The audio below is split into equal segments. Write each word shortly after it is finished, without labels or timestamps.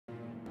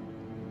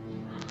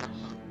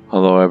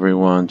Hello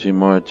everyone,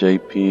 Gmore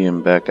JP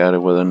and back at it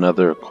with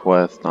another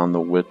quest on The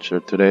Witcher.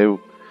 Today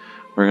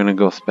we're gonna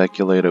go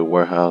speculate a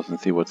warehouse and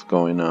see what's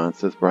going on.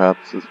 Since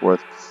perhaps it's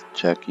worth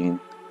checking.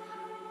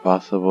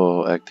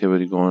 Possible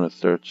activity going to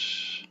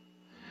search.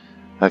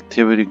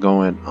 Activity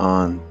going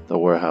on the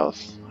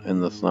warehouse in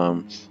the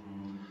slums.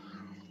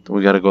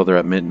 We gotta go there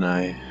at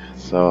midnight.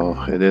 So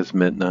it is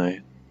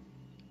midnight.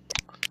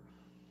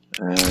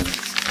 And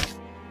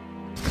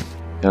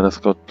yeah, let's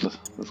go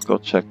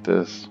check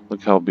this.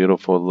 Look how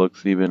beautiful it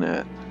looks even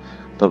at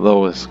the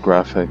lowest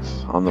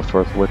graphics on the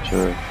first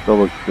Witcher. It still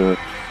looks good.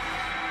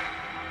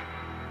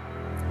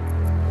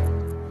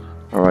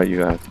 Alright you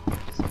guys,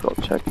 let's go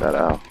check that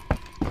out.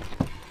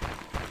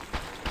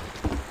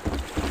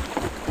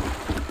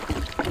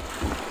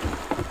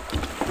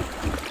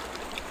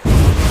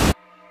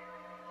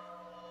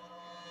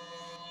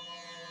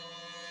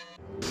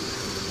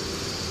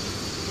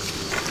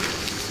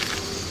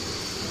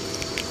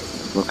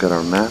 Look at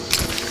our map.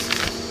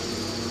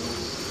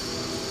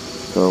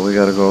 So we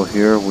gotta go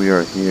here. We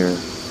are here.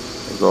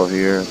 We'll go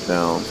here,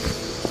 down.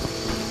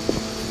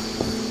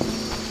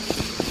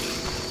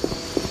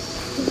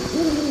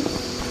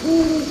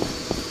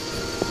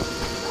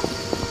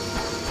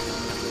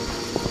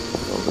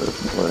 Go this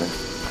way.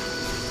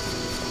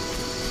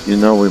 You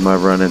know we might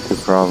run into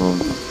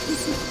problems.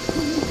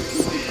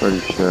 Pretty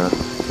sure.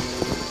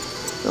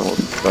 Then we'll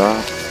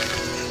stop.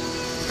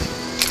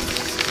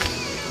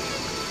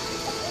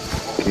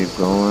 Keep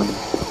going.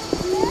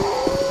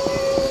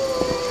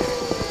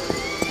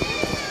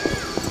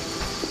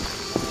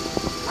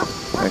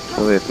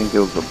 Actually, I think it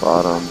was the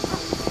bottom.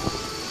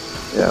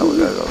 Yeah, we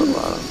gotta go to the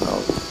bottom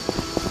house.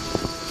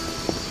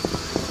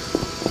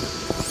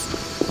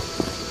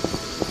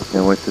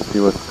 Can't wait to see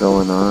what's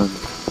going on.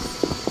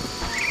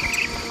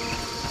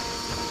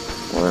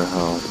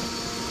 Warehouse.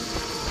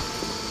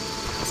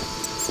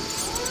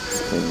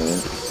 Okay, man.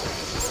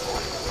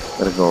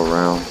 Gotta go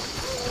around.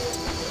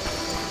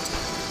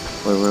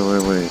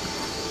 Wait.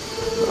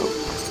 No.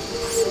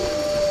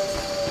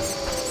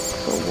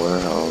 The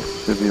warehouse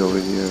should be over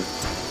here.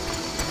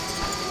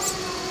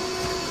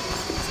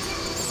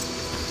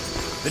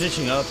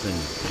 Finishing up and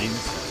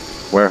things.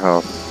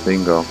 Warehouse.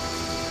 Bingo.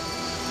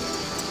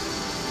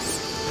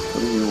 What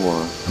do you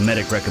want? A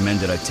medic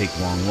recommended I take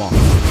long walks.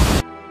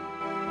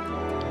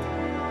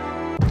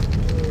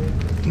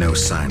 No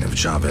sign of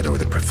Javed or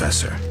the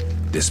professor.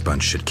 This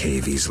bunch should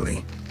cave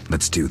easily.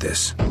 Let's do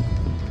this.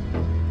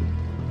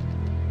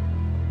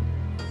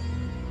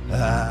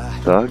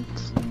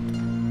 Thugs?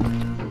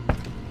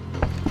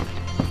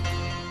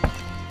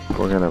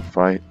 We're gonna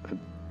fight,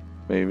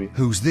 maybe.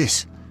 Who's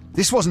this?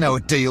 This wasn't our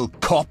deal,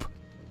 cop.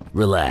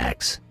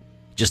 Relax.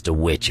 Just a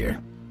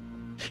Witcher.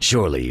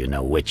 Surely you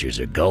know Witchers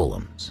are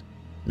golems.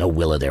 No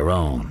will of their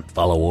own.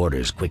 Follow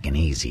orders quick and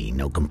easy.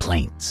 No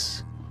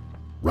complaints.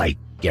 Right,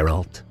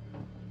 Geralt?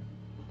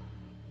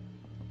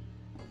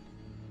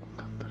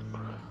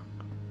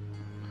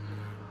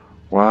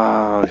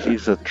 Wow,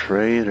 he's a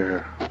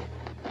traitor.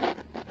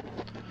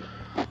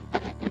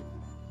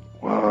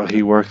 Wow,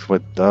 he works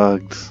with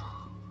thugs.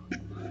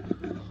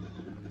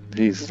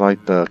 He's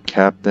like the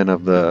captain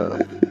of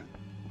the...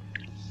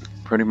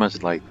 Pretty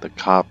much like the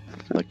cop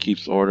that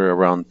keeps order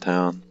around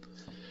town.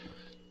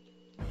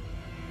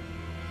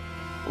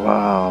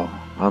 Wow,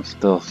 I'm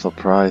still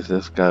surprised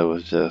this guy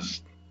was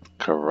just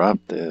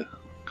corrupted.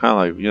 Kind of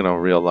like, you know,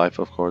 real life,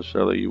 of course.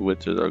 Surely you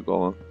witches are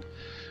going.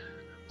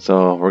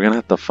 So we're gonna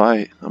have to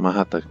fight. I'm gonna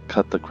have to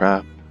cut the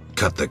crap.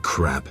 Cut the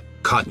crap.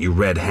 Caught you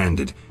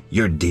red-handed.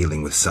 You're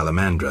dealing with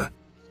Salamandra.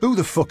 Who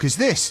the fuck is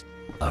this?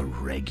 A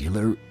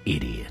regular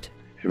idiot.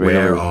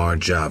 Where are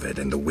Javed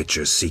and the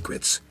Witcher's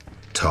secrets?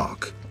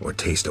 Talk, or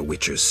taste a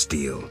Witcher's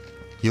steel.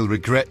 You'll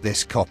regret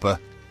this, copper.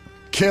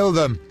 Kill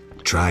them!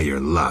 Try your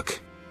luck.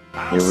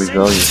 Here we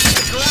go.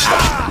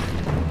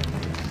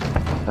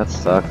 That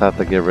sucks. I have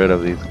to get rid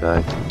of these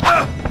guys.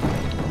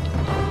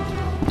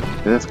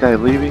 Is this guy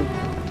leaving?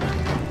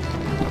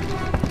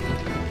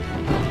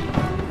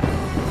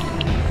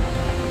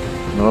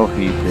 No,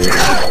 he did.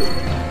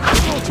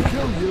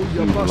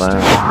 He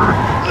left.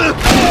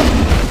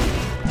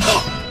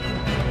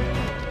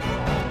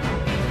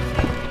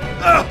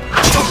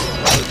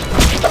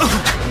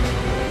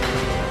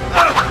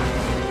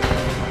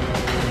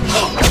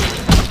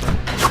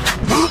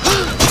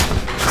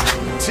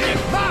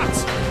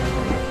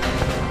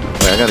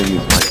 Wait, I gotta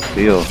use my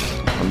steel.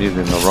 I'm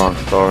using the wrong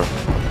sword.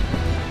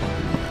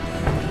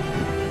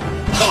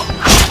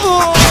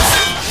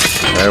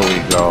 There we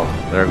go.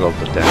 There goes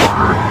the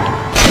damage.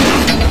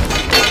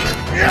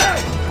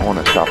 I want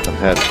to chop some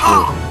heads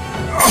too.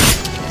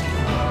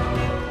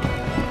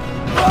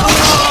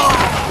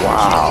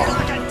 Wow.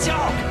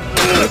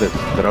 Look at his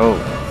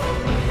throat.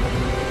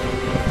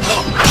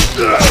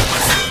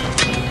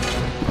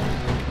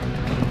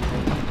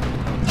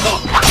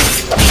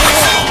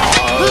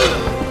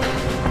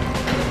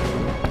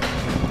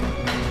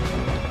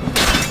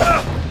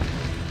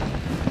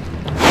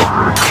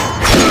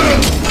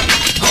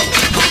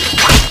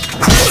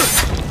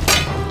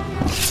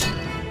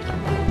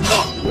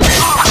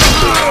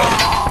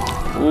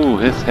 Ooh,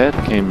 his head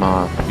came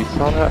off. You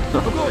saw that?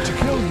 About to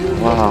kill you,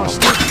 Wow. you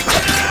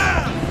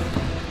bastard.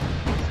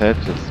 His head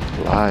just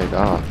flied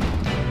off.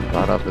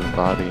 Brought up his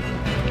body.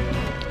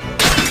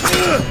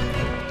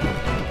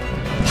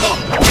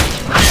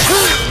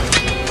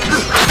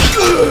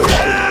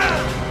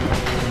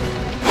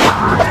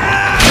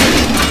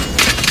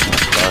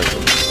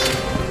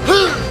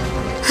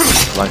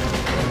 Like,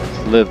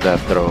 slit that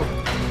throat.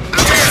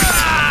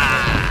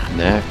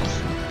 Next.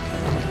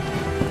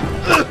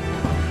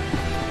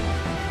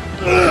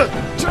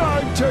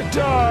 Time to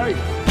die.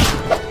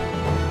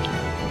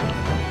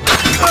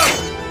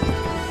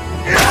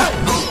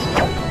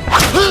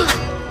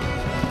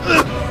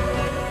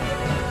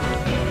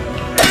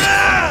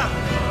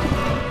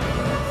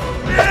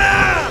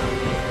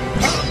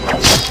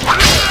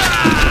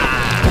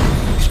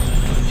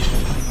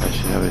 I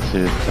should have a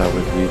serious talk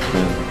with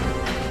Vincent.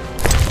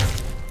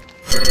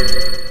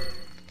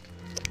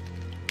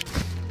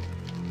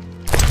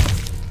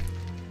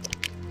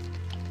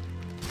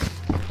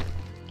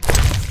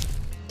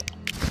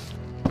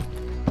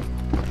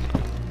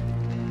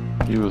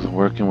 He was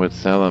working with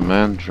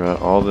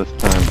Salamandra all this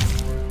time.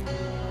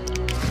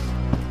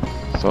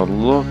 So it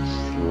looks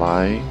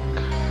like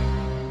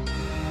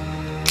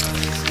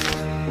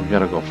we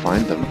gotta go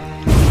find them.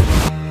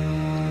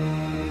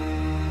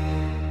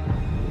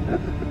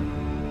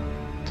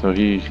 So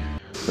he's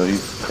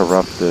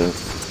corrupted.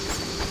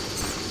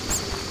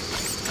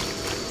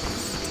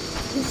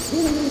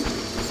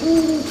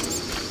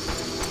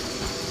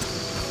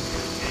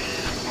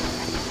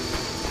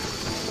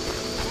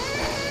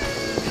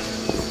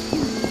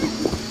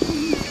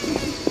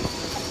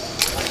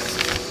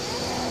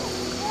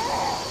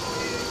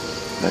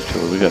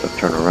 Actually, we gotta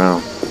turn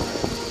around.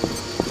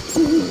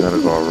 We gotta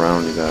go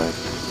around, you guys.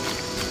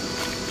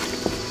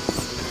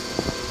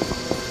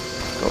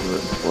 Go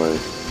this way.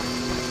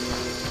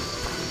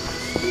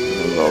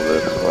 We'll go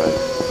this way.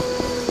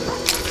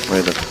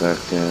 Wait a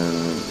second.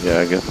 Yeah,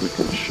 I guess we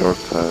can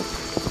shortcut.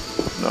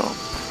 No.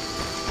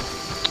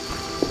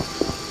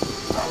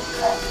 I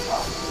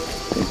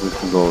think we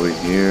can go over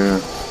here.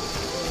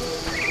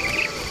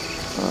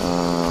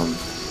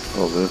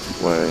 Go this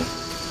way.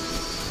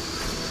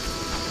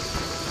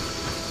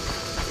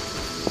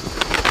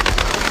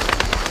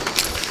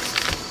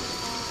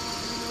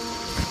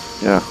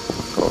 Yeah,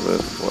 go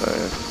this way.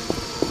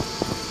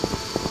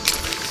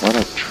 What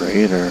a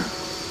traitor.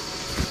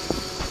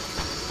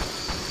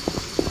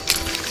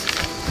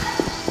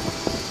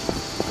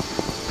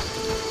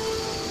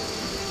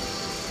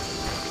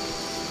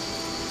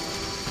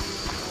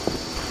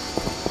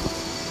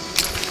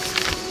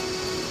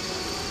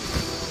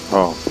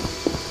 Oh.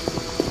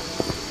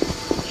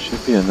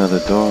 Should be another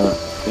door. I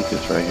think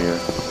it's right here.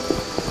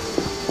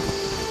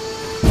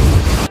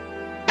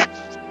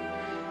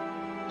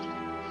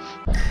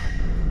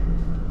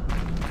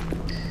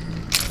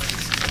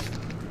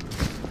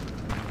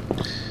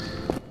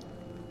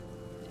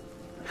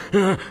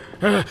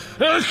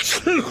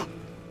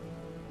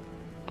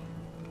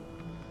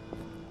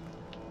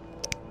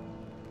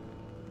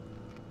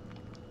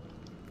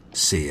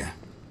 See ya.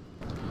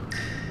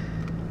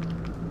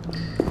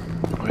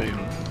 Wait,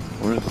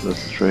 where's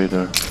this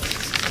traitor?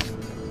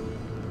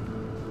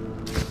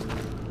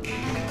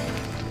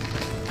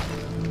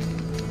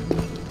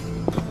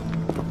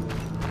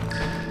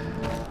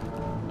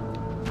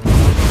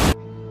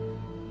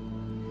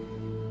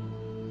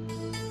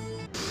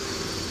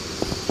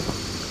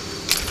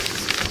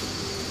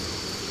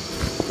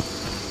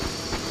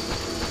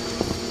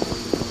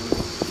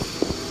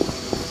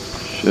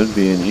 Should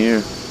be in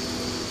here.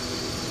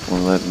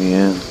 Won't let me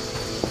in.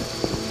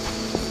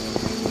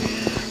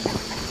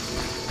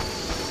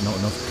 Not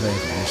enough play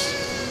for this.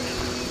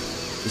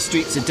 The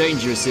streets are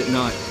dangerous at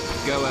night.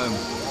 Go home.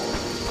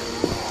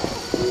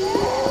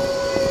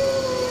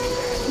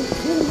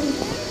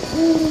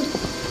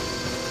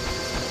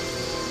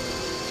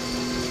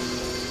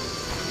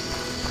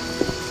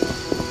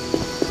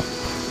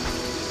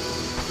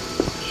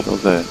 Show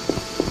that.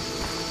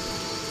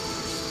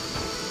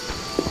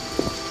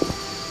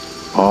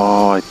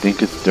 Oh, I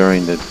think it's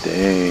during the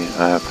day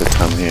I have to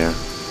come here.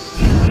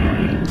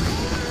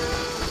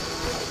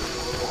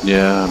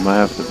 Yeah, I might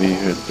have to be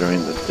here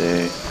during the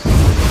day.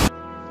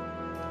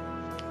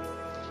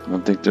 I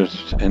don't think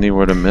there's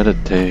anywhere to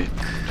meditate.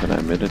 Can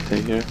I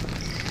meditate here?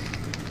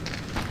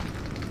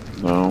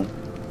 No.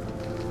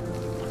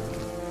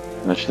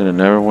 I should have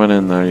never went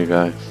in there, you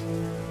guys.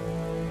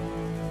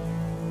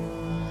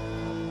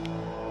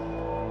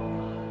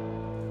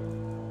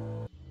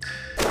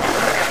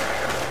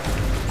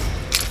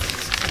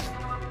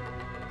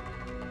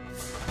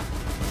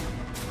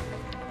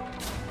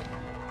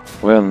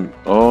 Well,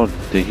 oh,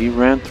 did he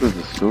ran through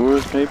the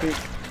sewers, maybe?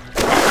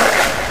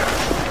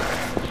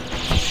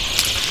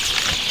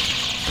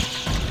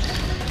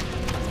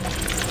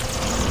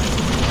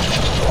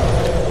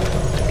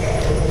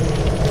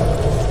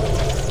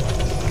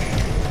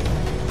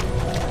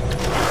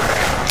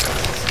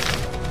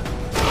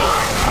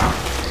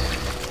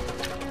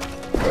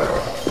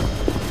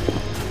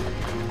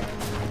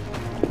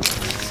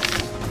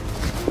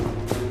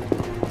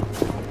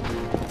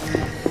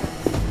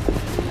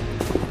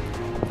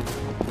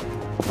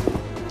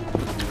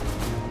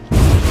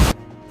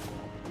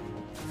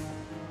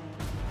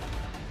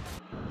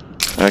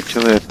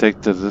 Actually, I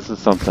think this is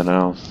something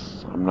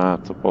else. I'm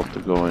not supposed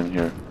to go in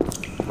here.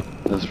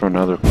 This is for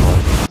another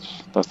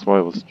quest. That's why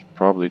it was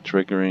probably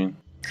triggering.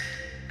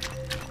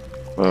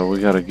 But we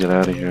gotta get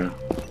out of here.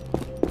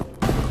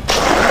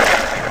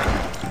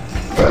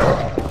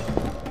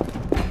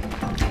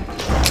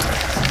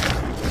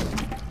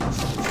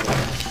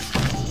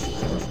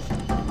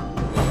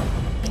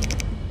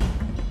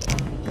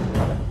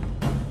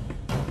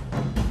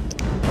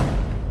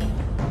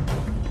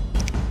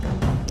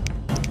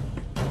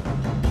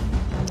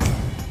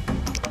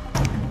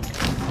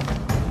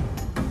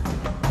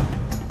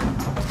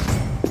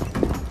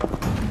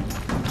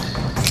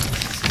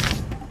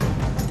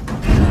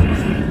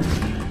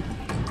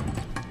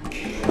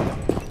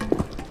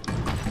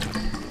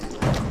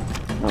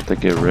 To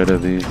get rid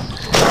of these.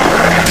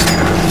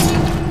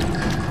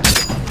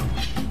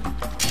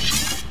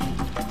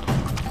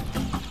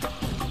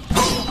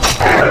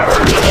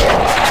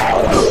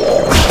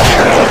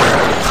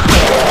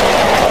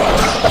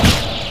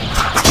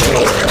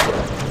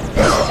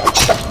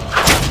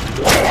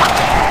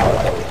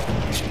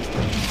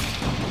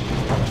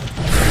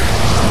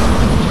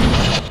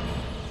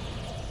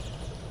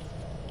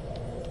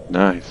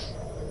 Nice.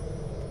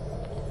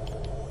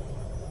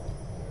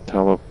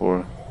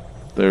 Teleport.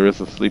 There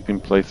is a sleeping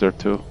place there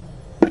too.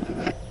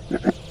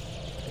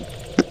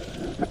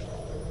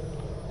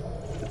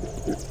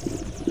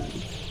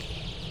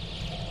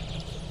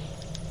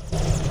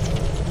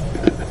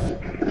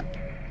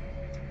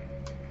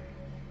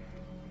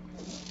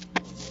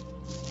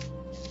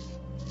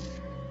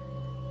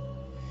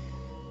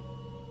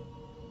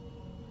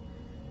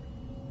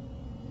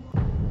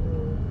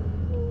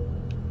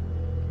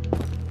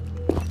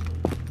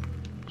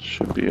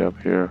 Should be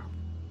up here.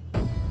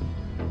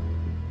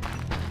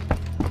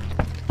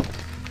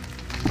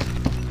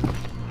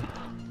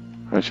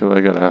 Actually,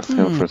 I gotta ask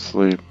him for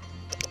sleep.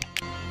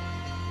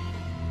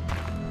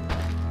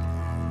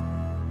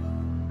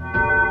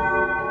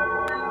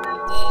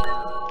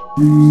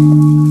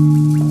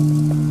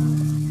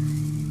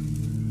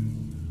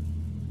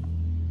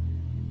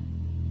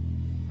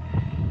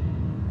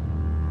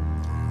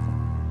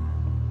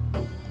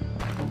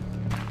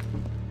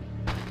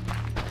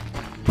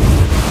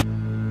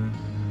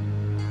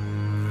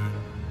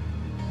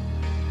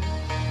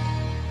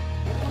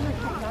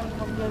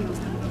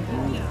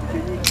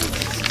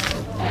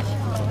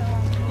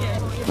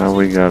 Now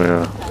we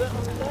gotta...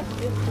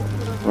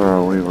 Where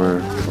are we?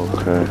 We're...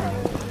 Okay.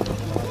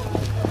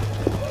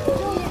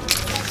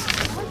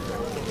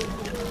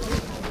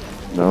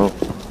 Nope.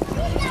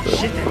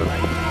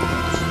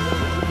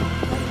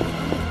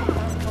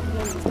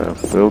 A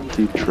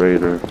filthy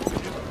traitor.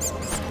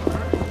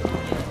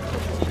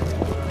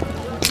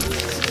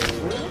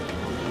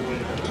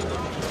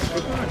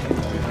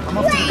 I'm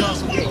up to the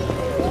castle gate.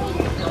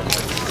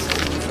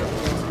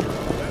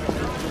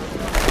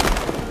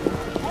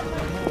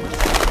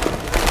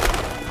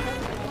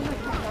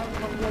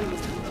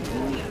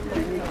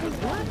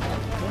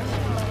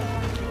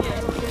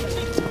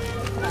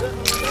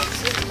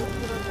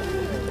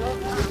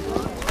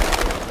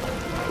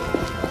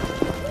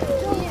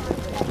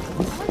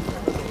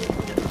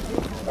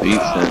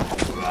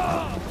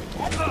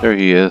 Vincent. There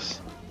he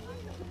is.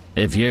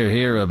 If you're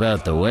here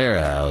about the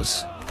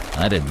warehouse,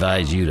 I'd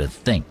advise you to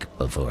think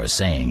before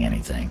saying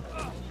anything.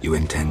 You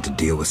intend to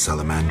deal with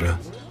Salamandra?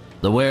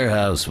 The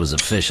warehouse was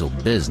official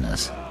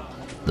business.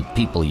 The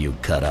people you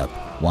cut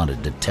up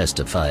wanted to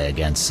testify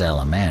against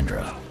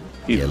Salamandra.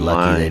 You're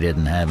lucky they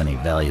didn't have any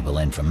valuable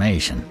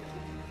information.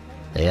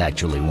 They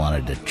actually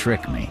wanted to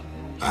trick me.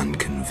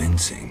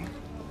 Unconvincing.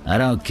 I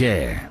don't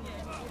care.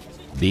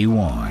 Be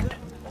warned.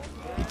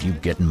 If you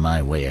get in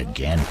my way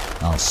again,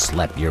 I'll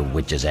slap your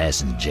witch's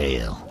ass in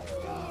jail.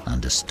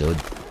 Understood?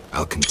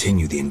 I'll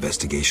continue the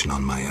investigation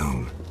on my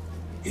own.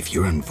 If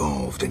you're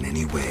involved in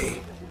any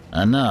way...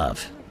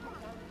 Enough.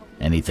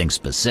 Anything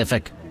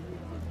specific?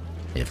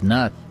 If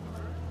not,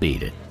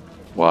 beat it.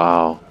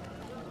 Wow.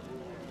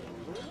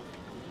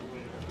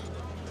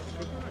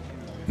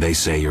 They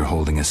say you're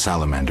holding a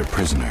salamander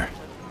prisoner.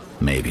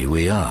 Maybe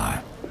we are.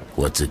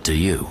 What's it to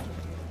you?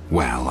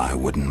 Well, I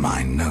wouldn't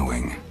mind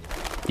knowing.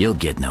 You'll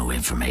get no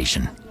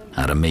information.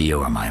 Out of me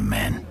or my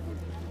men.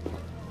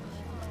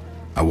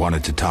 I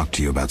wanted to talk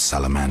to you about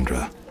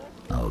Salamandra.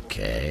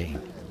 Okay.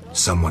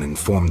 Someone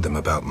informed them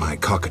about my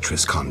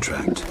cockatrice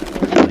contract.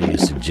 What are you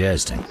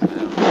suggesting?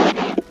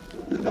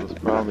 It was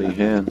probably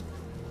him.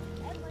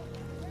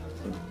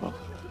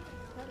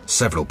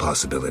 Several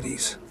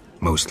possibilities,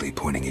 mostly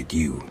pointing at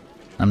you.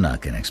 I'm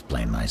not gonna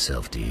explain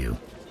myself to you.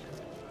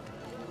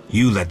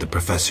 You let the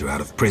professor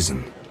out of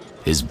prison.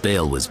 His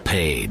bail was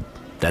paid.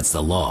 That's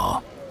the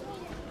law.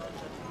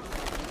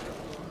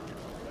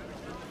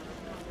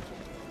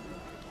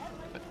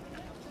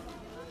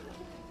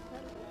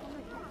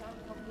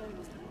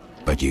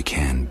 But you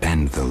can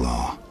bend the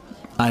law.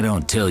 I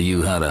don't tell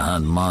you how to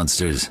hunt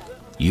monsters.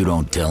 You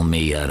don't tell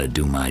me how to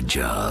do my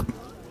job.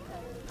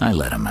 I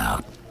let him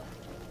out.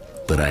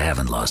 But I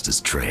haven't lost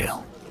his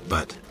trail.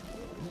 But...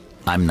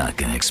 I'm not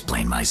gonna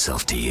explain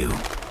myself to you.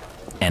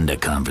 End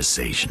of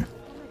conversation.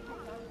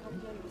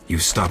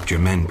 You've stopped your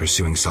men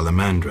pursuing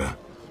Salamandra.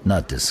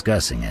 Not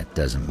discussing it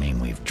doesn't mean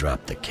we've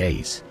dropped the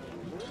case.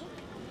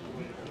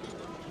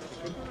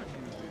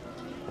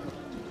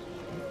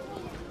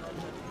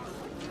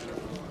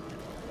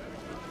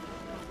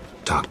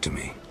 Talk to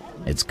me.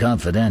 It's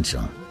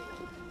confidential.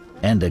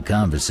 End of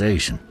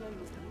conversation.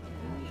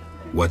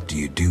 What do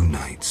you do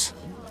nights?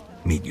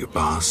 Meet your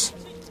boss,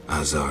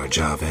 Azar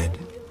Javed?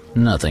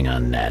 Nothing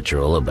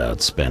unnatural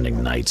about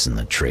spending nights in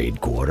the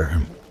trade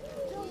quarter.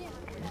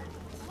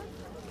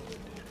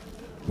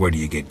 Where do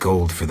you get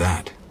gold for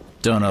that?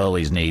 Don't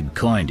always need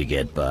coin to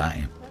get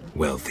by.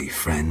 Wealthy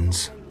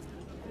friends?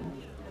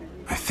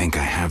 I think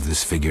I have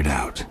this figured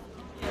out.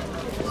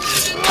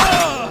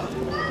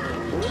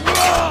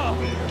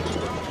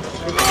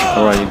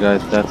 Alright, you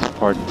guys, that's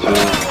part 2.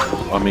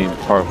 I mean,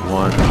 part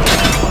 1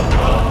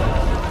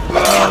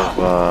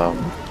 of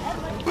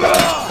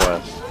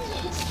quest.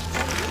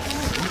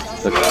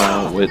 The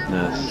Crown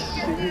Witness.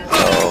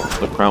 So,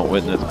 the Crown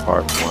Witness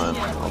part 1.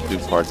 I'll do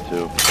part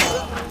 2.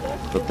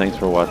 So thanks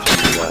for watching,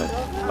 you guys.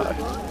 Bye.